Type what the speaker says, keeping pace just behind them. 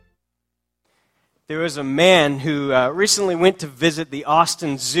there was a man who recently went to visit the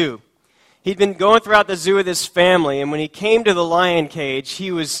Austin Zoo. He'd been going throughout the zoo with his family, and when he came to the lion cage, he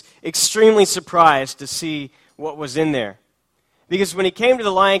was extremely surprised to see what was in there. Because when he came to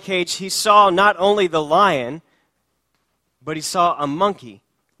the lion cage, he saw not only the lion, but he saw a monkey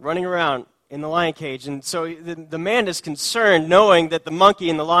running around in the lion cage. And so the man is concerned, knowing that the monkey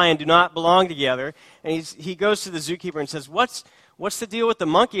and the lion do not belong together. And he goes to the zookeeper and says, What's the deal with the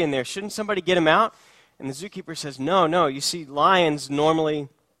monkey in there? Shouldn't somebody get him out? And the zookeeper says, No. You see, lions normally,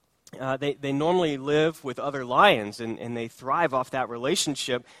 they normally live with other lions, and they thrive off that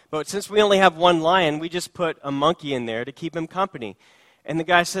relationship. But since we only have one lion, we just put a monkey in there to keep him company. And the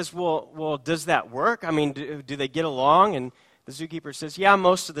guy says, well, does that work? I mean, do they get along? And the zookeeper says, yeah,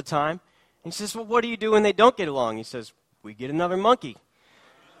 most of the time. And he says, well, what do you do when they don't get along? He says, we get another monkey.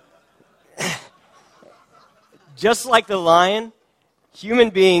 Just like the lion, human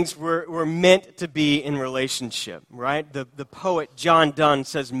beings were meant to be in relationship, right? The poet John Donne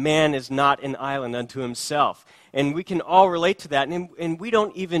says, man is not an island unto himself. And we can all relate to that. And we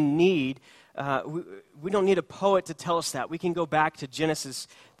don't even need... we don't need a poet to tell us that. We can go back to Genesis,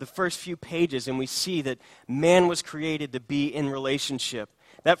 the first few pages, and we see that man was created to be in relationship.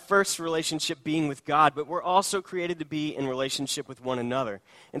 That first relationship being with God, but we're also created to be in relationship with one another.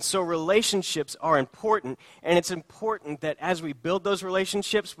 And so relationships are important, and it's important that as we build those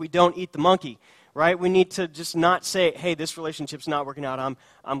relationships, we don't eat the monkey, right? We need to just not say, hey, this relationship's not working out,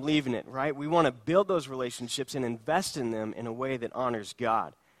 I'm leaving it, right? We want to build those relationships and invest in them in a way that honors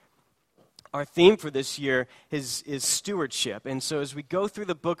God. Our theme for this year is stewardship. And so as we go through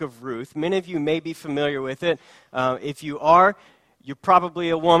the book of Ruth, many of you may be familiar with it. If you are, you're probably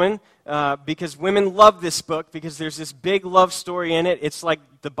a woman, because women love this book because there's this big love story in it. It's like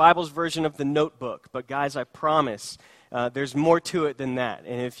the Bible's version of the Notebook. But guys, I promise, there's more to it than that.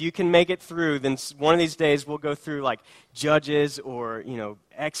 And if you can make it through, then one of these days we'll go through like Judges or,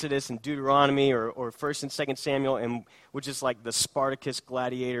 Exodus and Deuteronomy or 1st and 2nd Samuel, and which is like the Spartacus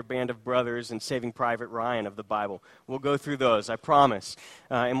Gladiator Band of Brothers and Saving Private Ryan of the Bible. We'll go through those, I promise.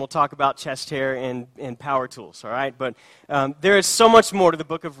 And we'll talk about chest hair and power tools, all right? But there is so much more to the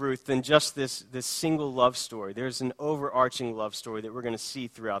book of Ruth than just this single love story. There's an overarching love story that we're going to see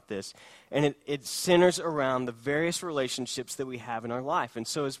throughout this. And it centers around the various relationships that we have in our life. And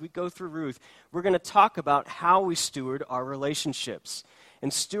so as we go through Ruth, we're going to talk about how we steward our relationships.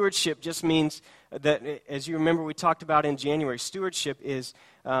 And stewardship just means that, as you remember we talked about in January, stewardship is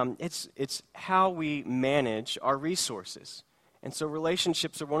it's how we manage our resources. And so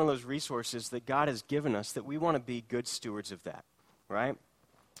relationships are one of those resources that God has given us that we want to be good stewards of that, right?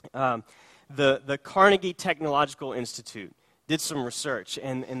 The Carnegie Technological Institute did some research,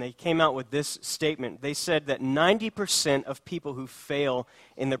 and they came out with this statement. They said that 90% of people who fail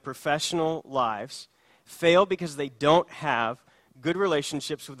in their professional lives fail because they don't have good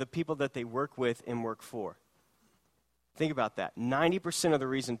relationships with the people that they work with and work for. Think about that. 90% of the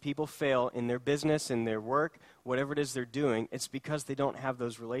reason people fail in their business, in their work, whatever it is they're doing, it's because they don't have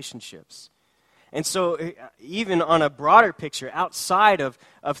those relationships. And so even on a broader picture, outside of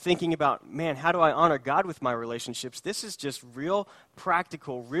thinking about, man, how do I honor God with my relationships, this is just real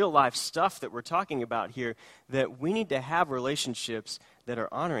practical, real-life stuff that we're talking about here, that we need to have relationships that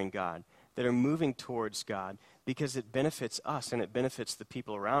are honoring God, that are moving towards God, because it benefits us and it benefits the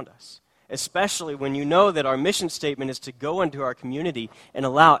people around us. Especially when you know that our mission statement is to go into our community and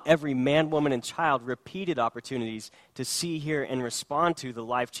allow every man, woman, and child repeated opportunities to see, hear, and respond to the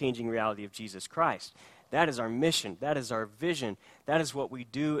life-changing reality of Jesus Christ. That is our mission. That is our vision. That is what we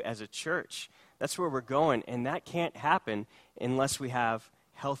do as a church. That's where we're going, and that can't happen unless we have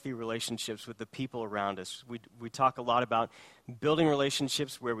healthy relationships with the people around us. We talk a lot about building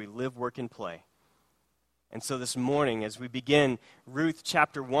relationships where we live, work, and play. And so this morning, as we begin Ruth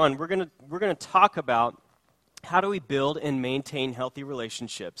chapter 1, we're going to talk about how do we build and maintain healthy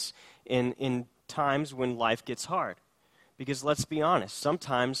relationships in times when life gets hard. Because let's be honest,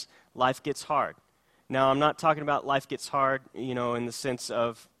 sometimes life gets hard. Now, I'm not talking about life gets hard, in the sense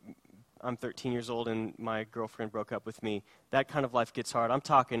of I'm 13 years old and my girlfriend broke up with me. That kind of life gets hard. I'm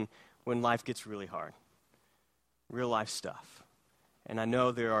talking when life gets really hard. Real life stuff. And I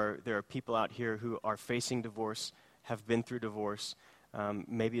know there are people out here who are facing divorce, have been through divorce.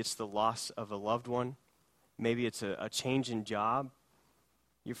 Maybe it's the loss of a loved one. Maybe it's a change in job.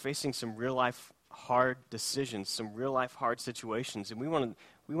 You're facing some real-life hard decisions, some real-life hard situations. And we want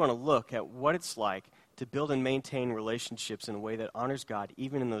to look at what it's like to build and maintain relationships in a way that honors God,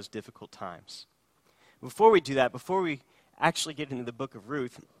 even in those difficult times. Before we do that, before we actually get into the book of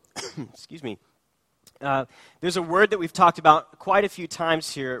Ruth, excuse me, There's a word that we've talked about quite a few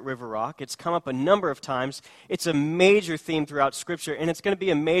times here at River Rock. It's come up a number of times. It's a major theme throughout Scripture, and it's going to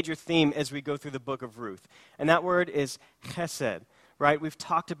be a major theme as we go through the book of Ruth. And that word is chesed, right? We've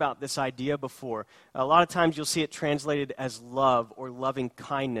talked about this idea before. A lot of times you'll see it translated as love or loving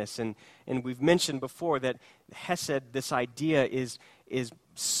kindness, and we've mentioned before that chesed, this idea, is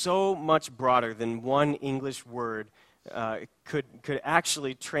so much broader than one English word could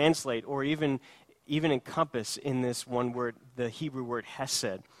actually translate or even encompass in this one word, the Hebrew word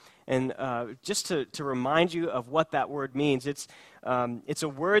hesed. And just to remind you of what that word means, it's a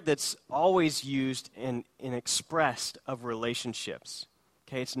word that's always used and expressed of relationships.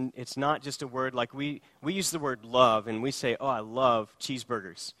 Okay, it's not just a word like we use the word love and we say, oh, I love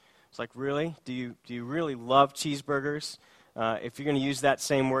cheeseburgers. It's like, really? Do you really love cheeseburgers? If you're going to use that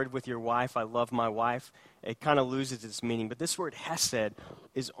same word with your wife, I love my wife, it kind of loses its meaning. But this word hesed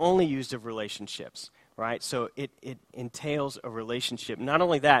is only used of relationships, right? So it entails a relationship. Not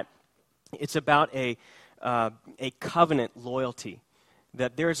only that, it's about a covenant loyalty,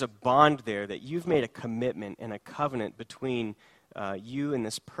 that there's a bond there, that you've made a commitment and a covenant between you and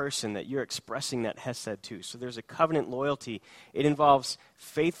this person that you're expressing that hesed to. So there's a covenant loyalty. It involves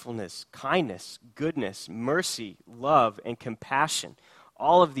faithfulness, kindness, goodness, mercy, love, and compassion.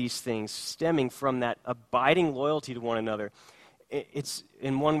 All of these things stemming from that abiding loyalty to one another. It's,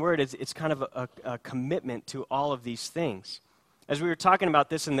 in one word, it's kind of a commitment to all of these things. As we were talking about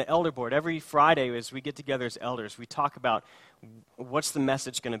this in the elder board, every Friday as we get together as elders, we talk about what's the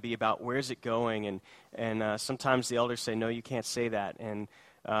message going to be about, where's it going, and sometimes the elders say, no, you can't say that, and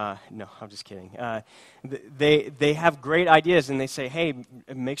no, I'm just kidding. They have great ideas, and they say, hey,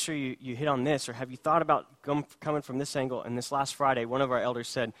 make sure you hit on this, or have you thought about coming from this angle? And this last Friday, one of our elders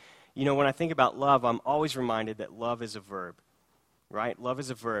said, you know, when I think about love, I'm always reminded that love is a verb, right? Love is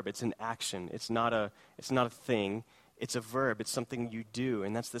a verb. It's an action. It's not a thing. It's a verb. It's something you do,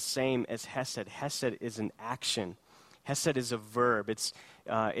 and that's the same as hesed. Hesed is an action. Hesed is a verb. It's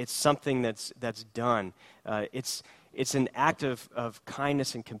something that's done. It's an act of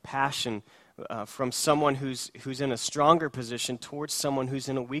kindness and compassion from someone who's in a stronger position towards someone who's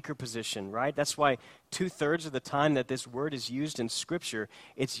in a weaker position, right? That's why 2/3 of the time that this word is used in Scripture,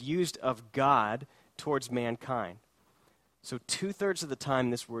 it's used of God towards mankind. So 2/3 of the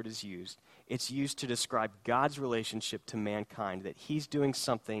time this word is used, it's used to describe God's relationship to mankind, that he's doing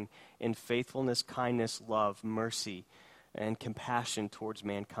something in faithfulness, kindness, love, mercy, and compassion towards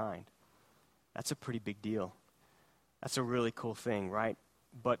mankind. That's a pretty big deal. That's a really cool thing, right?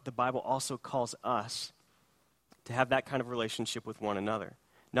 But the Bible also calls us to have that kind of relationship with one another.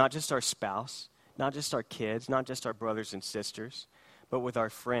 Not just our spouse, not just our kids, not just our brothers and sisters, but with our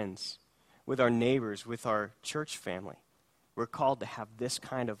friends, with our neighbors, with our church family. We're called to have this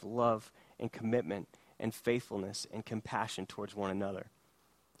kind of love and commitment and faithfulness and compassion towards one another.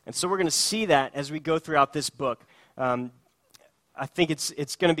 And so we're going to see that as we go throughout this book. I think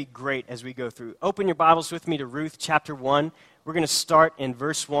it's going to be great as we go through. Open your Bibles with me to Ruth chapter 1. We're going to start in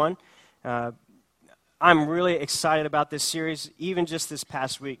verse 1. I'm really excited about this series. Even just this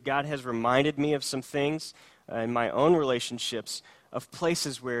past week, God has reminded me of some things in my own relationships, of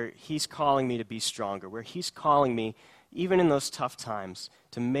places where he's calling me to be stronger, where he's calling me, even in those tough times,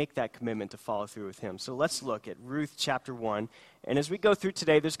 to make that commitment to follow through with him. So let's look at Ruth chapter 1. And as we go through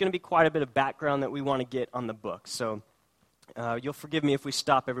today, there's going to be quite a bit of background that we want to get on the book. So you'll forgive me if we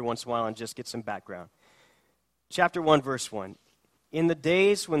stop every once in a while and just get some background. Chapter 1, verse 1. In the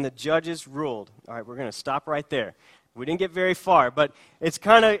days when the judges ruled. All right, we're going to stop right there. We didn't get very far, but it's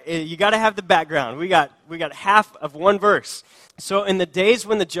kind of, you got to have the background. We got half of one verse. So in the days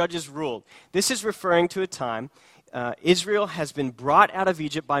when the judges ruled, this is referring to a time Israel has been brought out of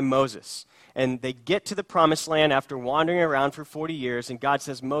Egypt by Moses. And they get to the promised land after wandering around for 40 years. And God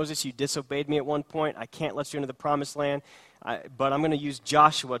says, Moses, you disobeyed me at one point. I can't let you into the promised land. But I'm going to use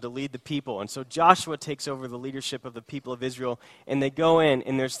Joshua to lead the people. And so Joshua takes over the leadership of the people of Israel. And they go in,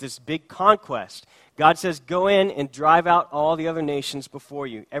 and there's this big conquest. God says, go in and drive out all the other nations before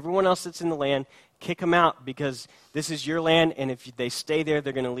you. Everyone else that's in the land, kick them out, because this is your land. And if they stay there,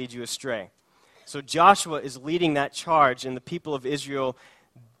 they're going to lead you astray. So Joshua is leading that charge, and the people of Israel,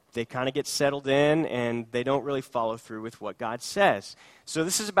 they kind of get settled in, and they don't really follow through with what God says. So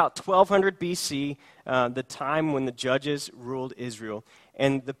this is about 1200 BC, the time when the judges ruled Israel.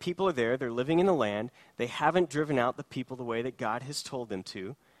 And the people are there. They're living in the land. They haven't driven out the people the way that God has told them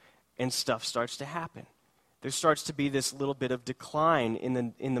to, and stuff starts to happen. There starts to be this little bit of decline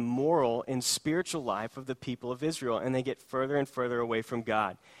in the moral and spiritual life of the people of Israel, and they get further and further away from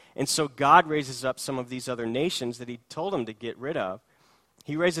God. And so God raises up some of these other nations that he told them to get rid of,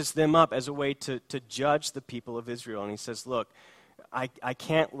 He raises them up as a way to judge the people of Israel. And he says, look, I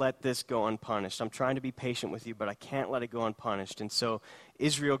can't let this go unpunished. I'm trying to be patient with you, but I can't let it go unpunished. And so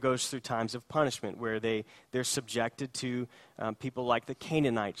Israel goes through times of punishment where they're subjected to people like the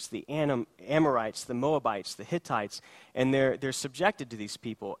Canaanites, the Amorites, the Moabites, the Hittites, and they're subjected to these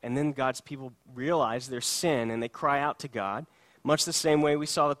people. And then God's people realize their sin, and they cry out to God. Much the same way we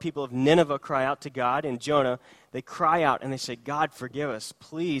saw the people of Nineveh cry out to God in Jonah. They cry out and they say, God, forgive us.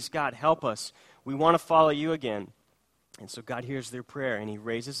 Please, God, help us. We want to follow you again. And so God hears their prayer, and he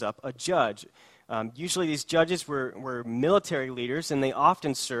raises up a judge. Usually these judges were military leaders, and they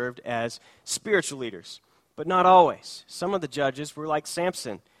often served as spiritual leaders, but not always. Some of the judges were like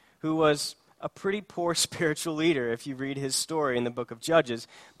Samson, who was a pretty poor spiritual leader if you read his story in the book of Judges,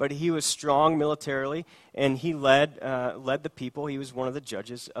 but he was strong militarily, and he led the people. He was one of the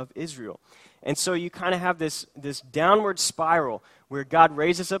judges of Israel. And so you kind of have this downward spiral where God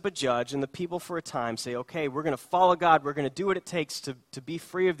raises up a judge, and the people for a time say, okay, we're going to follow God. We're going to do what it takes to be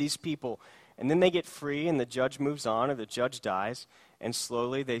free of these people. And then they get free, and the judge moves on, or the judge dies, and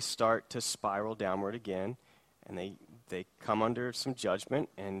slowly they start to spiral downward again, and they come under some judgment,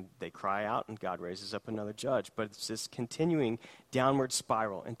 and they cry out, and God raises up another judge. But it's this continuing downward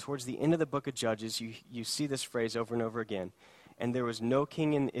spiral. And towards the end of the book of Judges, you see this phrase over and over again. And there was no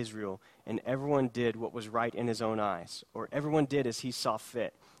king in Israel, and everyone did what was right in his own eyes, or everyone did as he saw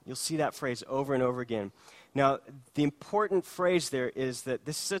fit. You'll see that phrase over and over again. Now, the important phrase there is that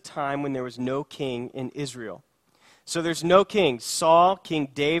this is a time when there was no king in Israel. So there's no king. Saul, King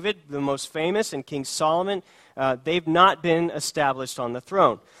David, the most famous, and King Solomon, they've not been established on the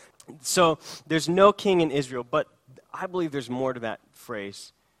throne. So there's no king in Israel, but I believe there's more to that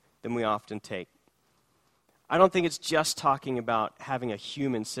phrase than we often take. I don't think it's just talking about having a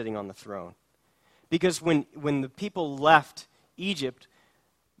human sitting on the throne. Because when the people left Egypt,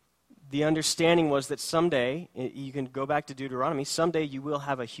 the understanding was that someday, you can go back to Deuteronomy, someday you will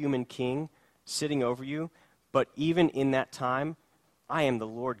have a human king sitting over you, but even in that time, I am the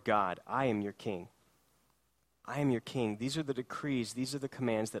Lord God. I am your king. I am your king. These are the decrees, these are the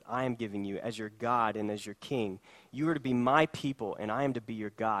commands that I am giving you as your God and as your king. You are to be my people, and I am to be your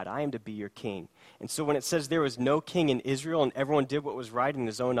God. I am to be your king. And so when it says there was no king in Israel and everyone did what was right in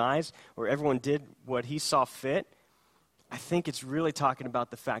his own eyes, or everyone did what he saw fit, I think it's really talking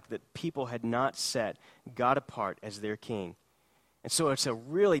about the fact that people had not set God apart as their king. And so it's a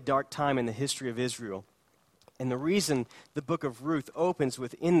really dark time in the history of Israel. And the reason the book of Ruth opens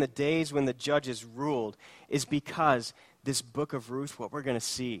with "in the days when the judges ruled" is because this book of Ruth, what we're going to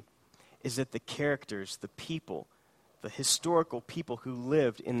see is that the characters, the people, the historical people who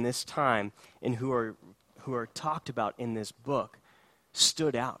lived in this time and who are talked about in this book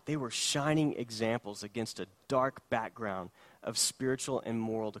stood out. They were shining examples against a dark background of spiritual and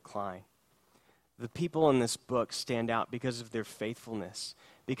moral decline. The people in this book stand out because of their faithfulness,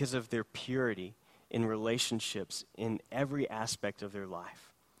 because of their purity in relationships in every aspect of their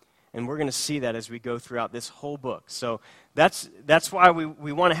life. And we're going to see that as we go throughout this whole book. So that's why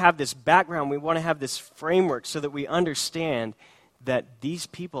we want to have this background. We want to have this framework so that we understand that these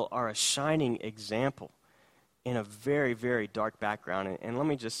people are a shining example in a very, very dark background. And let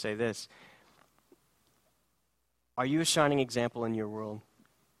me just say this. Are you a shining example in your world?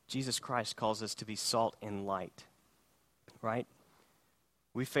 Jesus Christ calls us to be salt and light, right?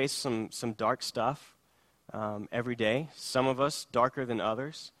 We face some dark stuff every day, some of us darker than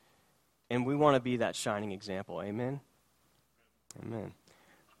others, and we want to be that shining example. Amen? Amen.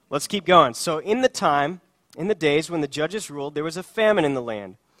 Let's keep going. So in the days when the judges ruled, there was a famine in the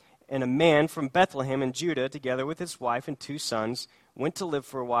land, and a man from Bethlehem in Judah, together with his wife and 2 sons, went to live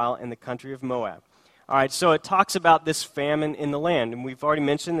for a while in the country of Moab. All right, so it talks about this famine in the land, and we've already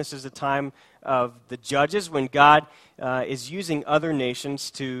mentioned this is a time of the judges when God is using other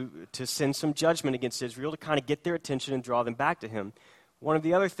nations to send some judgment against Israel to kind of get their attention and draw them back to him. One of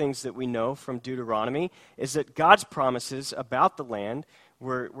the other things that we know from Deuteronomy is that God's promises about the land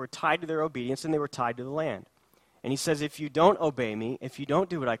were tied to their obedience, and they were tied to the land. And he says, if you don't obey me, if you don't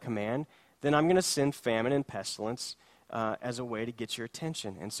do what I command, then I'm going to send famine and pestilence as a way to get your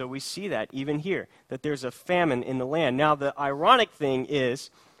attention. And so we see that even here, that there's a famine in the land. Now, the ironic thing is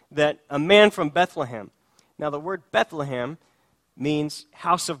that a man from Bethlehem. Now, the word Bethlehem means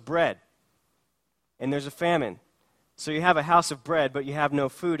house of bread. And there's a famine. So you have a house of bread, but you have no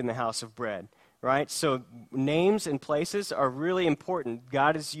food in the house of bread, right? So names and places are really important.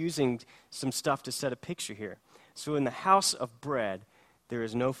 God is using some stuff to set a picture here. So in the house of bread, there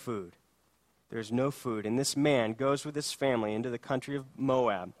is no food. There's no food. And this man goes with his family into the country of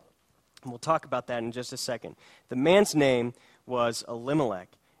Moab. And we'll talk about that in just a second. The man's name was Elimelech,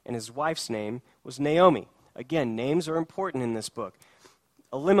 and his wife's name was Naomi. Again, names are important in this book.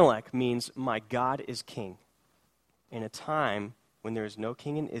 Elimelech means, my God is king. In a time when there is no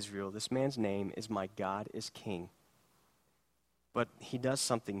king in Israel, this man's name is, my God is king. But he does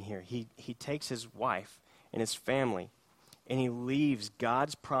something here. He takes his wife and his family, and he leaves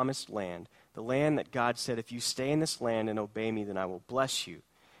God's promised land, the land that God said, if you stay in this land and obey me, then I will bless you.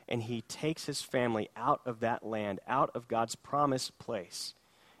 And he takes his family out of that land, out of God's promised place,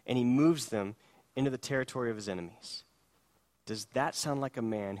 and he moves them into the territory of his enemies. Does that sound like a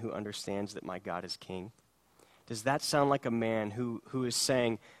man who understands that my God is king? Does that sound like a man who is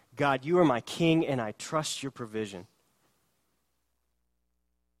saying, God, you are my king and I trust your provision?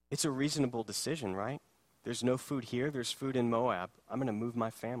 It's a reasonable decision, right? There's no food here, there's food in Moab. I'm going to move my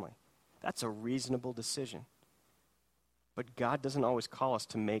family. That's a reasonable decision. But God doesn't always call us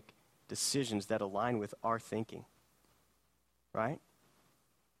to make decisions that align with our thinking, right?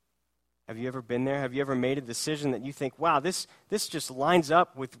 Have you ever been there? Have you ever made a decision that you think, wow, this just lines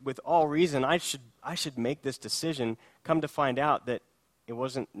up with all reason. I should make this decision. Come to find out that it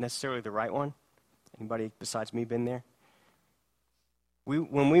wasn't necessarily the right one? Anybody besides me been there?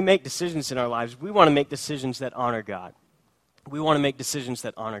 When we make decisions in our lives, we want to make decisions that honor God. We want to make decisions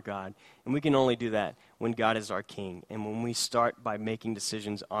that honor God. And we can only do that when God is our king and when we start by making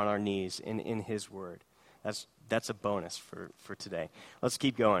decisions on our knees in his word. That's a bonus for today. Let's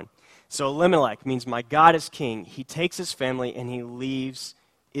keep going. So Elimelech means my God is king. He takes his family and he leaves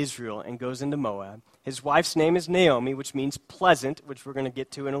Israel and goes into Moab. His wife's name is Naomi, which means pleasant, which we're going to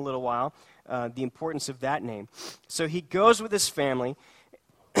get to in a little while, the importance of that name. So he goes with his family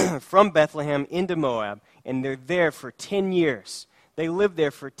from Bethlehem into Moab, and they're there for 10 years. They live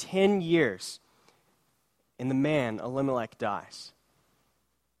there for 10 years. And the man, Elimelech, dies.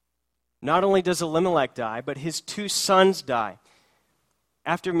 Not only does Elimelech die, but his 2 sons die.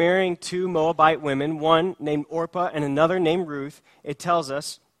 After marrying 2 Moabite women, one named Orpah and another named Ruth, it tells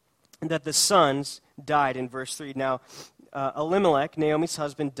us that the sons died in verse 3. Now, Elimelech, Naomi's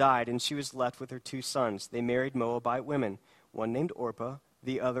husband, died, and she was left with her 2 sons. They married Moabite women, one named Orpah,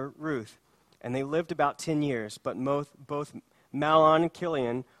 the other Ruth. And they lived about 10 years, but both Mahlon and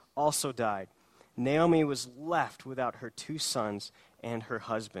Chilion also died. Naomi was left without her 2 sons and her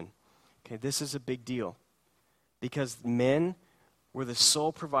husband. Okay, this is a big deal because men were the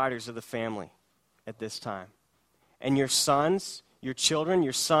sole providers of the family at this time. And your sons, your children,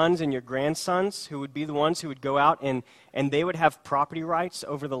 your sons and your grandsons, who would be the ones who would go out and they would have property rights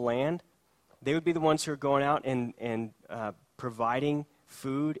over the land. They would be the ones who are going out and providing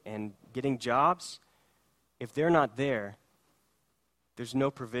food and getting jobs. If they're not there, there's no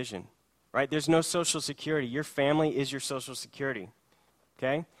provision, right? There's no social security. Your family is your social security,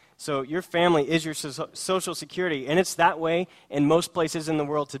 okay? So your family is your social security, and it's that way in most places in the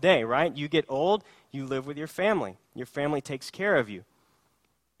world today, right? You get old, you live with your family. Your family takes care of you.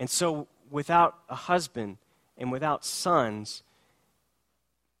 And so without a husband and without sons,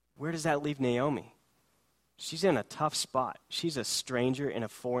 where does that leave Naomi? She's in a tough spot. She's a stranger in a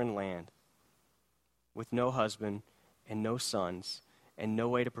foreign land with no husband and no sons and no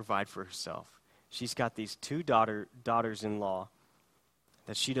way to provide for herself. She's got these 2 daughters-in-law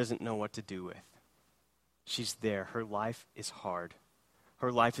that she doesn't know what to do with. She's there. Her life is hard.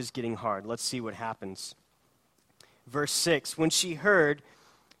 Her life is getting hard. Let's see what happens. Verse 6, when she heard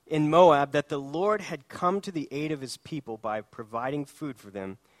in Moab that the Lord had come to the aid of his people by providing food for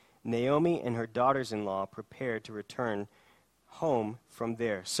them, Naomi and her daughters-in-law prepared to return home from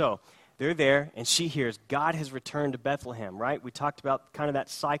there. So they're there, and she hears God has returned to Bethlehem, right? We talked about kind of that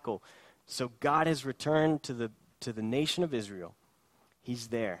cycle. So God has returned to the nation of Israel. He's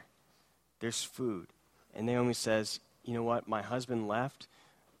there. There's food. And Naomi says, you know what? My husband left.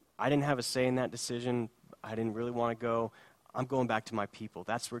 I didn't have a say in that decision. I didn't really want to go. I'm going back to my people.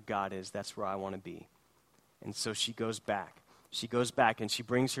 That's where God is. That's where I want to be. And so she goes back. She goes back and she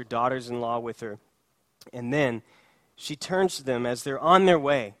brings her daughters-in-law with her. And then she turns to them as they're on their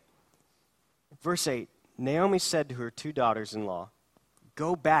way. Verse 8, Naomi said to her 2 daughters-in-law,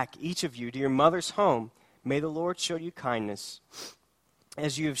 go back, each of you, to your mother's home. May the Lord show you kindness,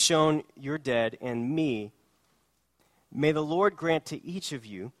 as you have shown your dead and me. May the Lord grant to each of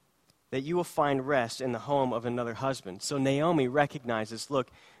you that you will find rest in the home of another husband. So Naomi recognizes, look,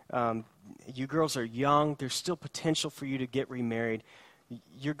 you girls are young. There's still potential for you to get remarried.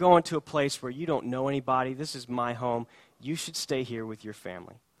 You're going to a place where you don't know anybody. This is my home. You should stay here with your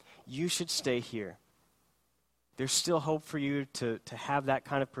family. You should stay here. There's still hope for you to have that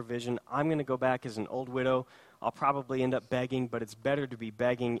kind of provision. I'm going to go back as an old widow. I'll probably end up begging, but it's better to be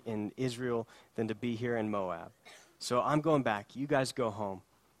begging in Israel than to be here in Moab. So I'm going back. You guys go home.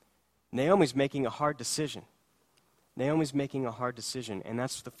 Naomi's making a hard decision. Naomi's making a hard decision. And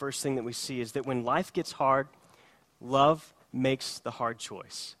that's the first thing that we see is that when life gets hard, love makes the hard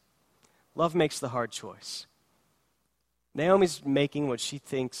choice. Love makes the hard choice. Naomi's making what she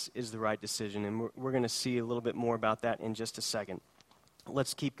thinks is the right decision, and we're going to see a little bit more about that in just a second.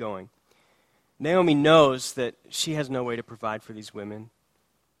 Let's keep going. Naomi knows that she has no way to provide for these women.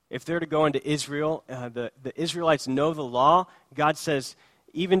 If they're to go into Israel, the Israelites know the law. God says,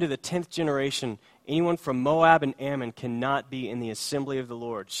 even to the 10th generation, anyone from Moab and Ammon cannot be in the assembly of the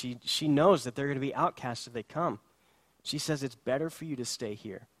Lord. She knows that they're going to be outcasts if they come. She says it's better for you to stay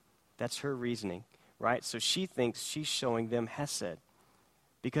here. That's her reasoning, right? So she thinks she's showing them hesed.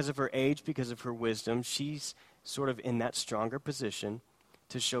 Because of her age, because of her wisdom, she's sort of in that stronger position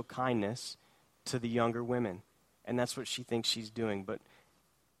to show kindness to the younger women. And that's what she thinks she's doing. But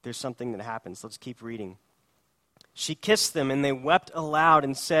there's something that happens. Let's keep reading. She kissed them, and they wept aloud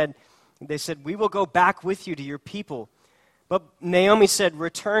and they said, we will go back with you to your people. But Naomi said,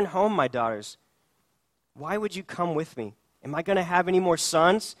 return home, my daughters. Why would you come with me? Am I going to have any more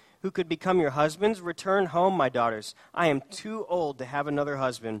sons who could become your husbands? Return home, my daughters. I am too old to have another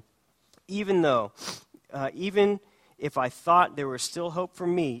husband. Even if I thought there was still hope for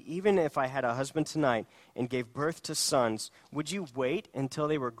me, even if I had a husband tonight and gave birth to sons, would you wait until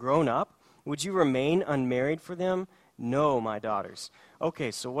they were grown up? Would you remain unmarried for them? No, my daughters.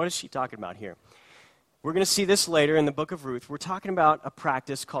 Okay, so what is she talking about here? We're going to see this later in the book of Ruth. We're talking about a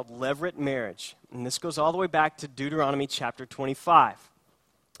practice called levirate marriage. And this goes all the way back to Deuteronomy chapter 25.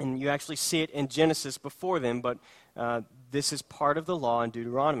 And you actually see it in Genesis before then, but this is part of the law in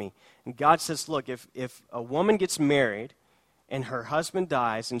Deuteronomy. And God says, look, if a woman gets married and her husband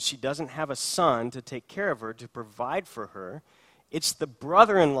dies and she doesn't have a son to take care of her, to provide for her, it's the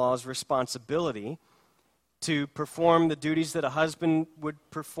brother-in-law's responsibility to perform the duties that a husband would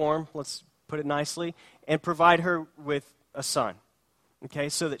perform, let's put it nicely, and provide her with a son, okay,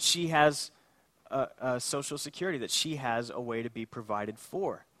 so that she has a social security, that she has a way to be provided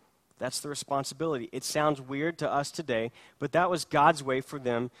for. That's the responsibility. It sounds weird to us today, but that was God's way for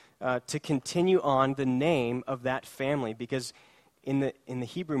them to continue on the name of that family, because in the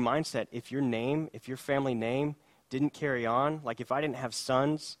Hebrew mindset, if your family name didn't carry on, like if I didn't have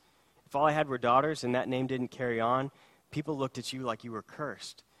sons, if all I had were daughters and that name didn't carry on, people looked at you like you were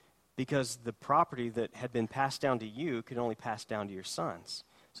cursed, because the property that had been passed down to you could only pass down to your sons.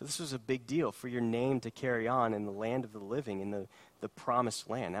 So this was a big deal for your name to carry on in the land of the living, in the promised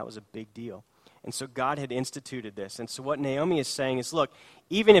land. That was a big deal. And so God had instituted this. And so what Naomi is saying is, look,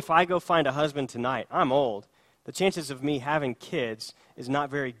 even if I go find a husband tonight, I'm old. The chances of me having kids is not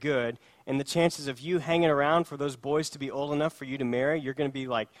very good. And the chances of you hanging around for those boys to be old enough for you to marry, you're going to be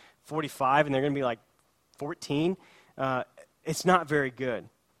like 45 and they're going to be like 14. It's not very good.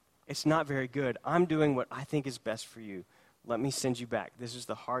 It's not very good. I'm doing what I think is best for you. Let me send you back. This is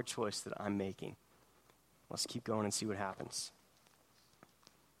the hard choice that I'm making. Let's keep going and see what happens.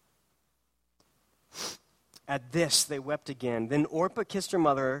 At this, they wept again. Then Orpah kissed her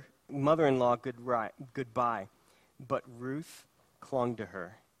mother-in-law goodbye. But Ruth clung to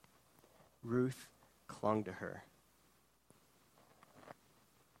her. Ruth clung to her.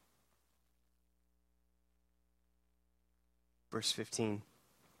 Verse 15.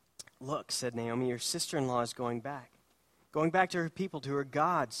 Look, said Naomi, your sister-in-law is going back to her people, to her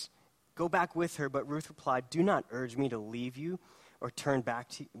gods. Go back with her. But Ruth replied, do not urge me to leave you or turn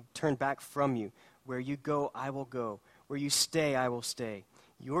back from you. Where you go, I will go. Where you stay, I will stay.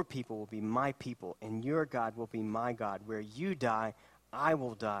 Your people will be my people, and your God will be my God. Where you die, I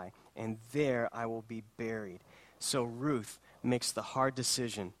will die, and there I will be buried. So Ruth makes the hard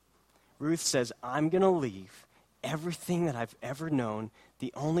decision. Ruth says, I'm going to leave everything that I've ever known,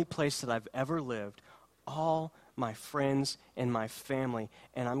 the only place that I've ever lived, all my friends and my family,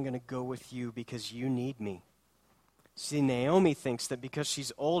 and I'm going to go with you because you need me. See, Naomi thinks that because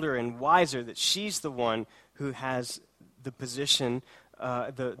she's older and wiser, that she's the one who has the position,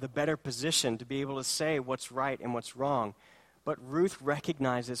 the better position to be able to say what's right and what's wrong. But Ruth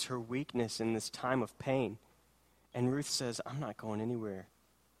recognizes her weakness in this time of pain. And Ruth says, I'm not going anywhere.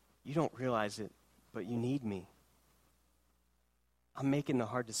 You don't realize it, but you need me. I'm making the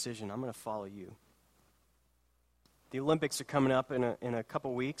hard decision. I'm going to follow you. The Olympics are coming up in a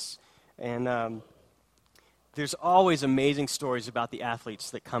couple weeks, and there's always amazing stories about the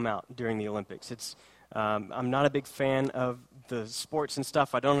athletes that come out during the Olympics. I'm not a big fan of the sports and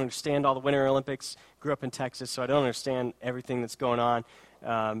stuff. I don't understand all the Winter Olympics. Grew up in Texas, so I don't understand everything that's going on.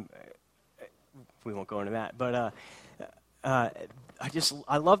 We won't go into that. But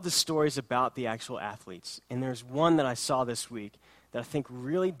I love the stories about the actual athletes. And there's one that I saw this week that I think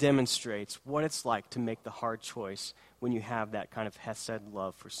really demonstrates what it's like to make the hard choice when you have that kind of hesed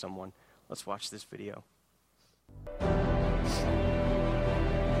love for someone. Let's watch this video.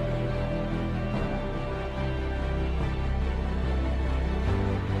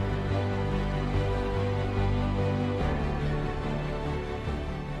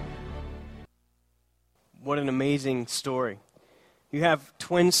 What an amazing story. You have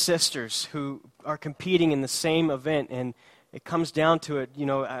twin sisters who are competing in the same event, and it comes down to it,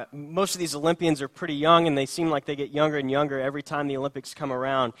 most of these Olympians are pretty young, and they seem like they get younger and younger every time the Olympics come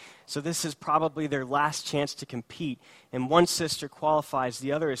around. So this is probably their last chance to compete. And one sister qualifies,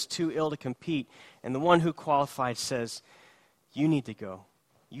 the other is too ill to compete. And the one who qualified says, "You need to go.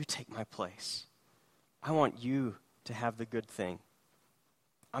 You take my place. I want you to have the good thing.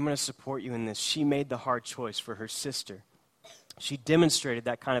 I'm going to support you in this." She made the hard choice for her sister. She demonstrated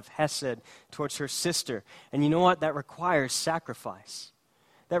that kind of hesed towards her sister. And you know what? That requires sacrifice.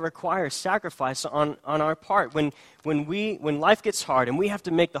 That requires sacrifice on our part. When life gets hard and we have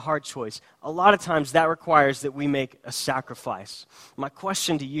to make the hard choice, a lot of times that requires that we make a sacrifice. My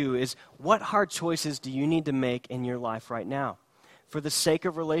question to you is, what hard choices do you need to make in your life right now? For the sake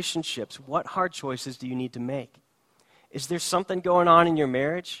of relationships, what hard choices do you need to make? Is there something going on in your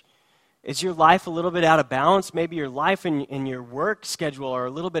marriage? Is your life a little bit out of balance? Maybe your life and your work schedule are a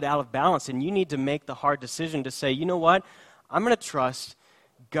little bit out of balance, and you need to make the hard decision to say, you know what? I'm going to trust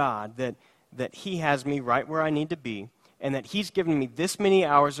God that He has me right where I need to be, and that He's given me this many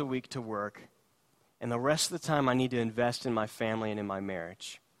hours a week to work, and the rest of the time I need to invest in my family and in my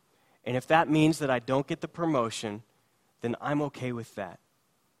marriage. And if that means that I don't get the promotion, then I'm okay with that.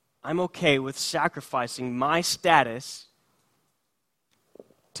 I'm okay with sacrificing my status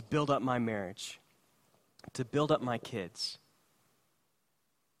to build up my marriage, to build up my kids.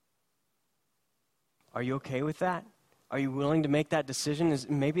 Are you okay with that? Are you willing to make that decision?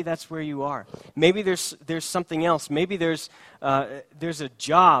 Maybe that's where you are. Maybe there's something else. Maybe there's a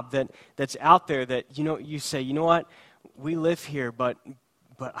job that's out there that you say, you know what, we live here, but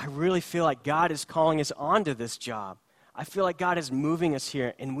I really feel like God is calling us onto this job. I feel like God is moving us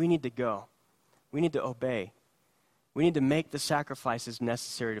here, and we need to go. We need to obey. We need to make the sacrifices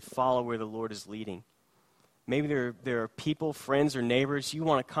necessary to follow where the Lord is leading. Maybe there are people, friends, or neighbors. You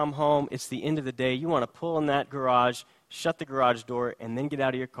want to come home. It's the end of the day. You want to pull in that garage, shut the garage door, and then get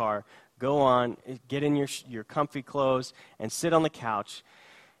out of your car. Go on, get in your comfy clothes, and sit on the couch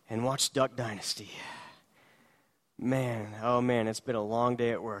and watch Duck Dynasty. Man, it's been a long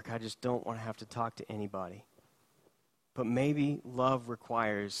day at work. I just don't want to have to talk to anybody. But maybe love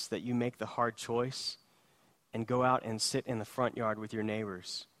requires that you make the hard choice and go out and sit in the front yard with your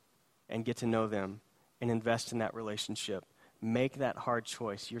neighbors and get to know them and invest in that relationship. Make that hard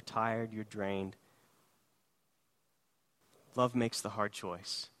choice. You're tired, you're drained. Love makes the hard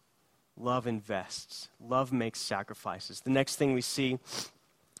choice. Love invests. Love makes sacrifices. The next thing we see,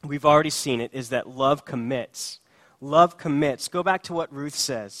 we've already seen it, is that love commits. Love commits. Go back to what Ruth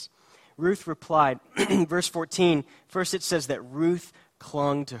says. Ruth replied, verse 14, first it says that Ruth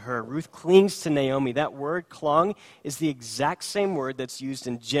clung to her. Ruth clings to Naomi. That word, clung, is the exact same word that's used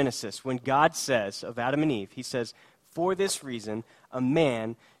in Genesis. When God says of Adam and Eve, He says, "For this reason, a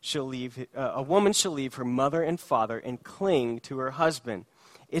woman shall leave her mother and father and cling to her husband."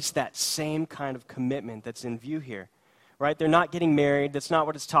 It's that same kind of commitment that's in view here. Right? They're not getting married. That's not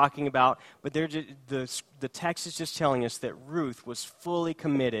what it's talking about. But the text is just telling us that Ruth was fully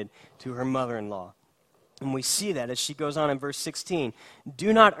committed to her mother-in-law. And we see that as she goes on in verse 16.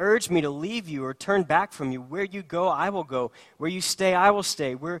 "Do not urge me to leave you or turn back from you. Where you go, I will go. Where you stay, I will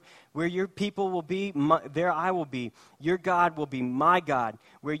stay. Where your people will be, there I will be. Your God will be my God.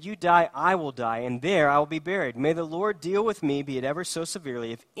 Where you die, I will die, and there I will be buried. May the Lord deal with me, be it ever so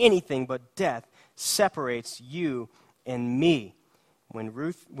severely, if anything but death separates you and me."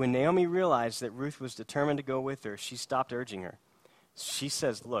 When Naomi realized that Ruth was determined to go with her, she stopped urging her. She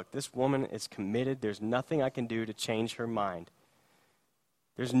says, look, this woman is committed. There's nothing I can do to change her mind.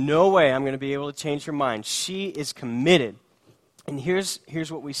 There's no way I'm going to be able to change her mind. She is committed. And here's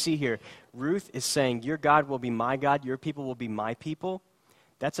what we see here. Ruth is saying, your God will be my God, your people will be my people.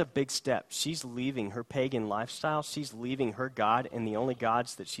 That's a big step. She's leaving her pagan lifestyle. She's leaving her God and the only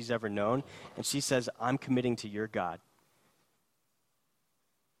gods that she's ever known. And she says, I'm committing to your God.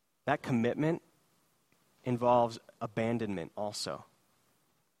 That commitment involves abandonment also,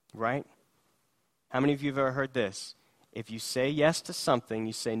 right? How many of you have ever heard this? If you say yes to something,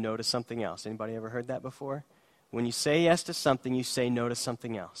 you say no to something else. Anybody ever heard that before? When you say yes to something, you say no to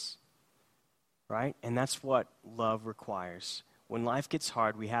something else, right? And that's what love requires. when life gets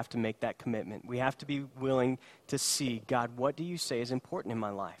hard, we have to make that commitment. We have to be willing to see, God, what do you say is important in my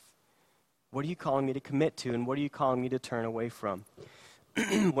life? What are you calling me to commit to, and what are you calling me to turn away from?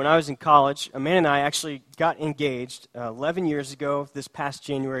 When I was in college, Amanda and I actually got engaged 11 years ago, this past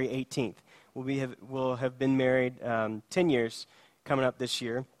January 18th. We'll have been married 10 years coming up this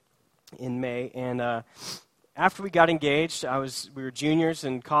year in May. And after we got engaged, we were juniors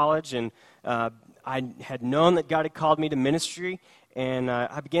in college, and I had known that God had called me to ministry, and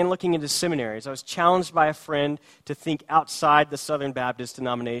I began looking into seminaries. I was challenged by a friend to think outside the Southern Baptist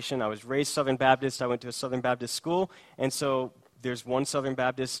denomination. I was raised Southern Baptist. I went to a Southern Baptist school, and so there's one Southern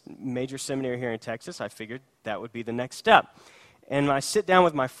Baptist major seminary here in Texas. I figured that would be the next step. And I sit down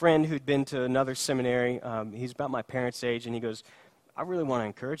with my friend who'd been to another seminary. He's about my parents' age, and he goes, I really want to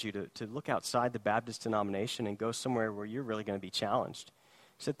encourage you to look outside the Baptist denomination and go somewhere where you're really going to be challenged.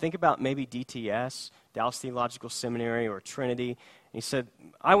 He said, think about maybe DTS, Dallas Theological Seminary, or Trinity. And he said,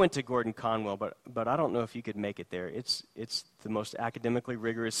 I went to Gordon Conwell, but I don't know if you could make it there. It's the most academically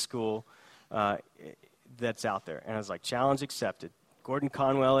rigorous school that's out there. And I was like, challenge accepted. Gordon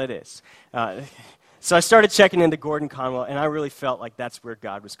Conwell it is. So I started checking into Gordon Conwell, and I really felt like that's where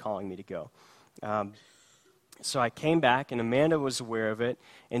God was calling me to go. So I came back, and Amanda was aware of it,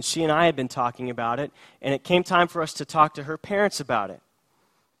 and she and I had been talking about it, and it came time for us to talk to her parents about it.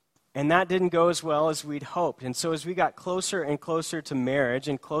 And that didn't go as well as we'd hoped. And so as we got closer and closer to marriage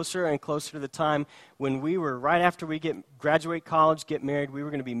and closer to the time when we were, right after we graduate college, get married, we were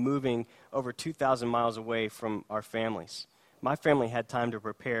going to be moving over 2,000 miles away from our families. My family had time to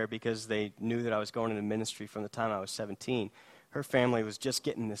prepare because they knew that I was going into ministry from the time I was 17. Her family was just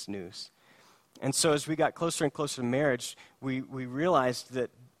getting this news. And so as we got closer and closer to marriage, we realized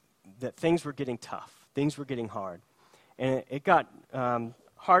that things were getting tough. Things were getting hard. And it got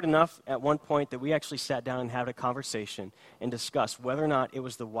hard enough at one point that we actually sat down and had a conversation and discussed whether or not it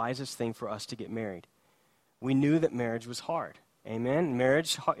was the wisest thing for us to get married. We knew that marriage was hard. Amen?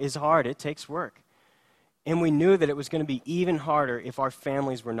 Marriage is hard. It takes work. And we knew that it was going to be even harder if our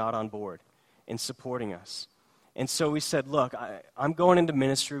families were not on board in supporting us. And so we said, look, I'm going into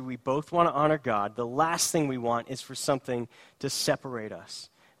ministry. We both want to honor God. The last thing we want is for something to separate us,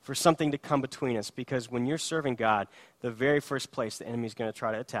 for something to come between us. Because when you're serving God, the very first place the enemy's going to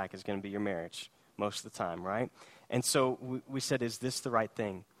try to attack is going to be your marriage most of the time, right? And so we said, is this the right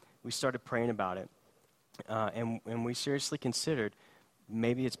thing? We started praying about it. And we seriously considered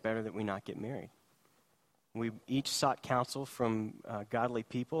maybe it's better that we not get married. We each sought counsel from godly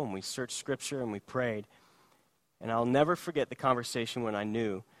people, and we searched Scripture, and we prayed. And I'll never forget the conversation when I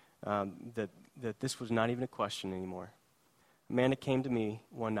knew that this was not even a question anymore. Amanda came to me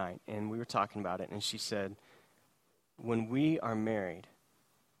one night, and we were talking about it, and she said, when we are married,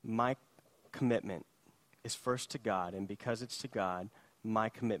 my commitment is first to God, and because it's to God, my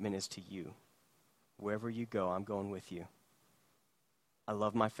commitment is to you. Wherever you go, I'm going with you. I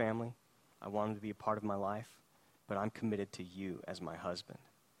love my family. I want them to be a part of my life, but I'm committed to you as my husband.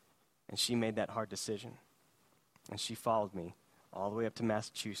 And she made that hard decision. And she followed me all the way up to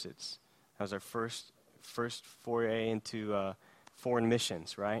Massachusetts. That was our first foray into foreign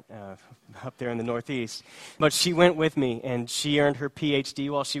missions, right? Up there in the Northeast. But she went with me, and she earned her PhD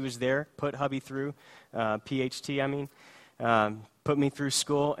while she was there, put hubby through, put me through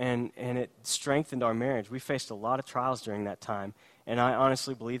school, and it strengthened our marriage. We faced a lot of trials during that time, and I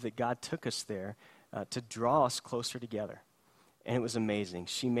honestly believe that God took us there to draw us closer together. And it was amazing.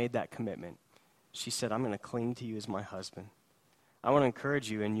 She made that commitment. She said, I'm going to cling to you as my husband. I want to encourage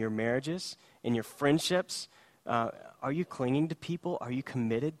you in your marriages, in your friendships. Are you clinging to people? Are you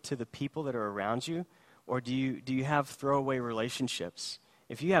committed to the people that are around you? Or do you have throwaway relationships?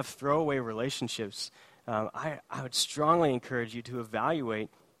 If you have throwaway relationships, I would strongly encourage you to evaluate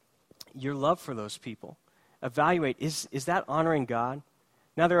your love for those people. Evaluate, is that honoring God?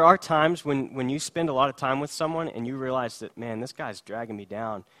 Now, there are times when you spend a lot of time with someone and you realize that, man, this guy's dragging me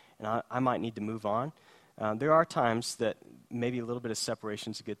down, and I might need to move on. There are times that maybe a little bit of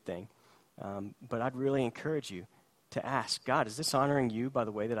separation is a good thing. But I'd really encourage you to ask, God, is this honoring you by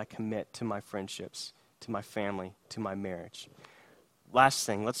the way that I commit to my friendships, to my family, to my marriage? Last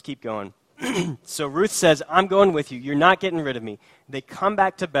thing, let's keep going. So Ruth says, I'm going with you. You're not getting rid of me. They come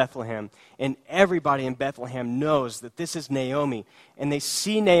back to Bethlehem, and everybody in Bethlehem knows that this is Naomi. And they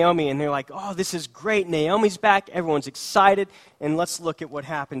see Naomi, and they're like, oh, this is great. Naomi's back. Everyone's excited. And let's look at what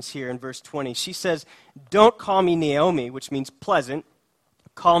happens here in verse 20. She says, don't call me Naomi, which means pleasant.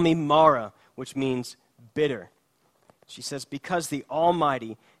 Call me Mara, which means bitter. She says, because the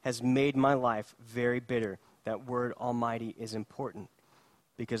Almighty has made my life very bitter. That word Almighty is important.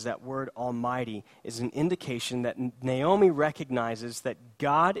 because that word almighty is an indication that Naomi recognizes that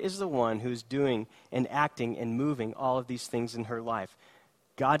God is the one who's doing and acting and moving all of these things in her life.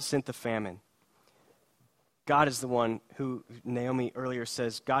 God sent the famine. God is the one who, Naomi earlier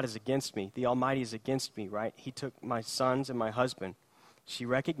says, God is against me. The Almighty is against me, right? He took my sons and my husband. She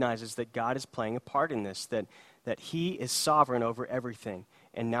recognizes that God is playing a part in this, that he is sovereign over everything.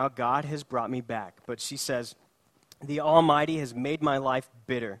 And now God has brought me back. But she says, the Almighty has made my life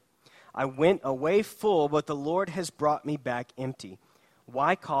bitter. I went away full, but the Lord has brought me back empty.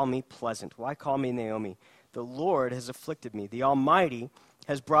 Why call me pleasant? Why call me Naomi? The Lord has afflicted me. The Almighty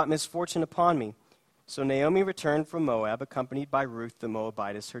has brought misfortune upon me. So Naomi returned from Moab, accompanied by Ruth the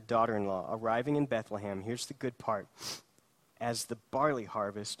Moabitess, her daughter-in-law, arriving in Bethlehem. Here's the good part. As the barley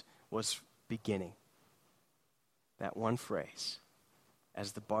harvest was beginning. That one phrase,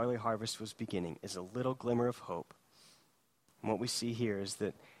 as the barley harvest was beginning, is a little glimmer of hope. And what we see here is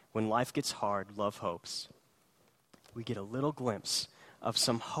that when life gets hard, love hopes. We get a little glimpse of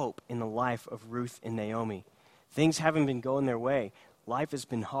some hope in the life of Ruth and Naomi. Things haven't been going their way. Life has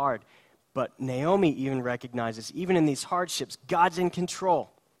been hard. But Naomi even recognizes, even in these hardships, God's in control.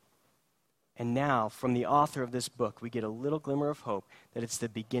 And now, from the author of this book, we get a little glimmer of hope that it's the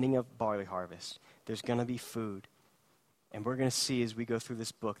beginning of barley harvest. There's going to be food. And we're going to see as we go through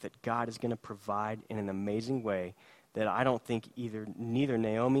this book that God is going to provide in an amazing way that I don't think neither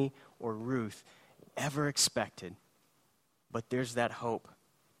Naomi or Ruth ever expected. But there's that hope.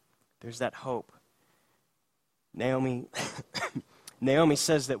 There's that hope. Naomi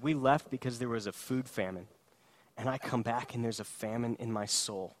says that we left because there was a food famine. And I come back and there's a famine in my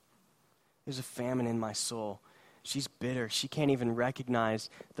soul. There's a famine in my soul. She's bitter. She can't even recognize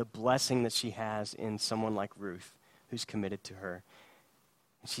the blessing that she has in someone like Ruth, who's committed to her.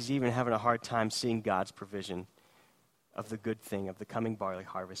 And she's even having a hard time seeing God's provision of the good thing, of the coming barley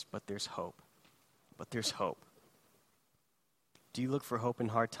harvest. But there's hope. But there's hope. Do you look for hope in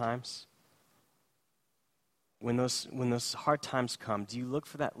hard times? When those hard times come, do you look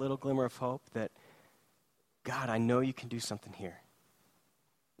for that little glimmer of hope that, God, I know you can do something here.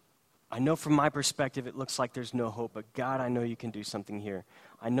 I know from my perspective it looks like there's no hope, but God, I know you can do something here.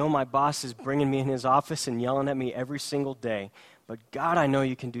 I know my boss is bringing me in his office and yelling at me every single day, but God, I know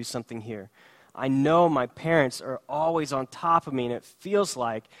you can do something here. I know my parents are always on top of me, and it feels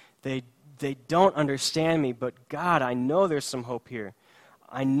like they don't understand me, but God, I know there's some hope here.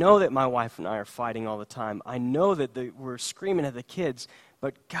 I know that my wife and I are fighting all the time. I know that we're screaming at the kids,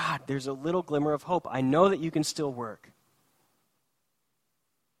 but God, there's a little glimmer of hope. I know that you can still work.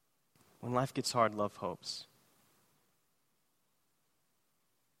 When life gets hard, love hopes.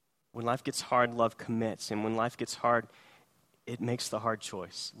 When life gets hard, love commits. And when life gets hard, it makes the hard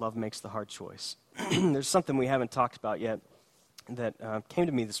choice. Love makes the hard choice. There's something we haven't talked about yet that came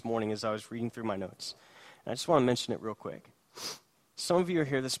to me this morning as I was reading through my notes. And I just want to mention it real quick. Some of you are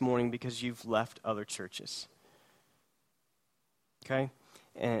here this morning because you've left other churches. Okay?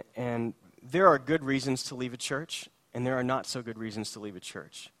 And there are good reasons to leave a church, and there are not so good reasons to leave a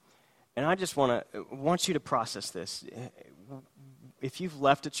church. And I just want you to process this. If you've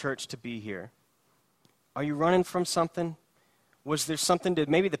left a church to be here, are you running from something? Was there something, did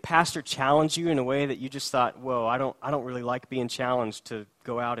maybe the pastor challenge you in a way that you just thought, whoa, I don't really like being challenged to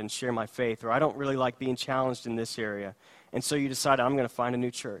go out and share my faith, or I don't really like being challenged in this area. And so you decided, I'm going to find a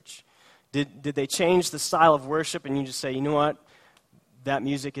new church. Did they change the style of worship and you just say, you know what, that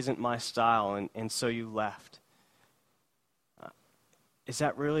music isn't my style, and so you left? Is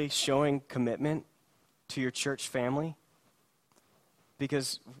that really showing commitment to your church family?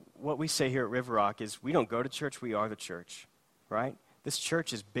 Because what we say here at River Rock is we don't go to church, we are the church, right? This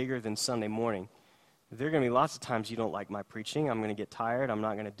church is bigger than Sunday morning. There are going to be lots of times you don't like my preaching. I'm going to get tired. I'm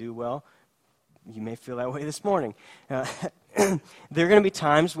not going to do well. You may feel that way this morning. There are going to be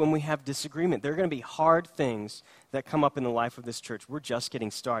times when we have disagreement. There are going to be hard things that come up in the life of this church. We're just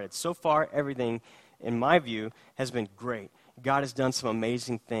getting started. So far, everything, in my view, has been great. God has done some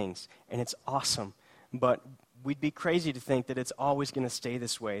amazing things, and it's awesome. But we'd be crazy to think that it's always going to stay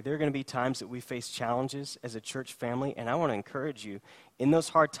this way. There are going to be times that we face challenges as a church family, and I want to encourage you, in those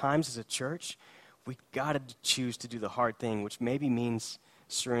hard times as a church, we've got to choose to do the hard thing, which maybe means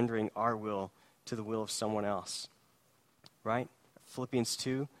surrendering our will to the will of someone else, right? Philippians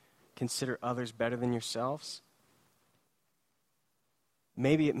 2, consider others better than yourselves.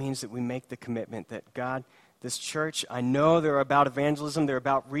 Maybe it means that we make the commitment that God, this church, I know they're about evangelism, they're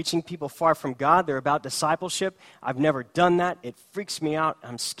about reaching people far from God, they're about discipleship. I've never done that. It freaks me out.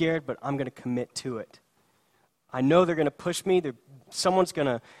 I'm scared, but I'm going to commit to it. I know they're going to push me. someone's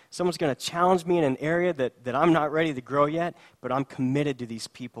gonna challenge me in an area that I'm not ready to grow yet, but I'm committed to these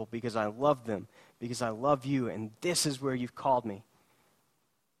people because I love them, because I love you, and this is where you've called me.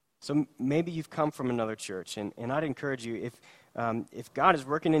 So maybe you've come from another church, and I'd encourage you, if God is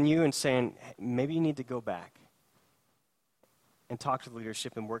working in you and saying, hey, maybe you need to go back and talk to the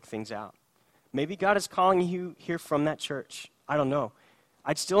leadership and work things out. Maybe God is calling you here from that church. I don't know.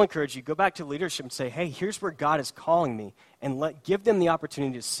 I'd still encourage you, go back to leadership and say, hey, here's where God is calling me, and give them the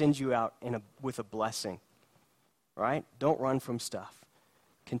opportunity to send you out with a blessing, right? Don't run from stuff.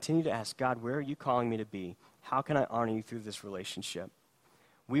 Continue to ask, God, where are you calling me to be? How can I honor you through this relationship?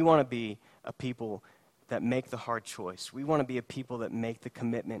 We want to be a people that make the hard choice. We want to be a people that make the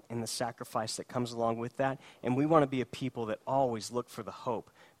commitment and the sacrifice that comes along with that, and we want to be a people that always look for the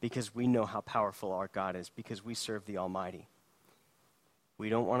hope because we know how powerful our God is, because we serve the Almighty. We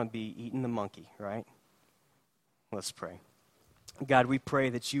don't want to be eating the monkey, right? Let's pray. God, we pray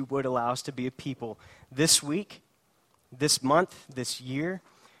that you would allow us to be a people this week, this month, this year,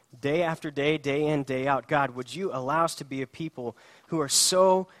 day after day, day in, day out. God, would you allow us to be a people who are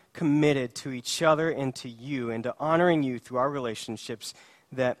so committed to each other and to you and to honoring you through our relationships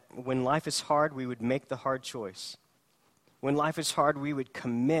that when life is hard, we would make the hard choice. When life is hard, we would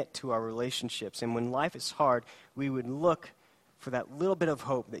commit to our relationships. And when life is hard, we would look for that little bit of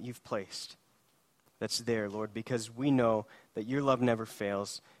hope that you've placed that's there, Lord, because we know that your love never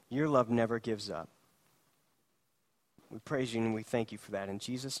fails. Your love never gives up. We praise you and we thank you for that. In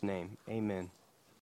Jesus' name, amen.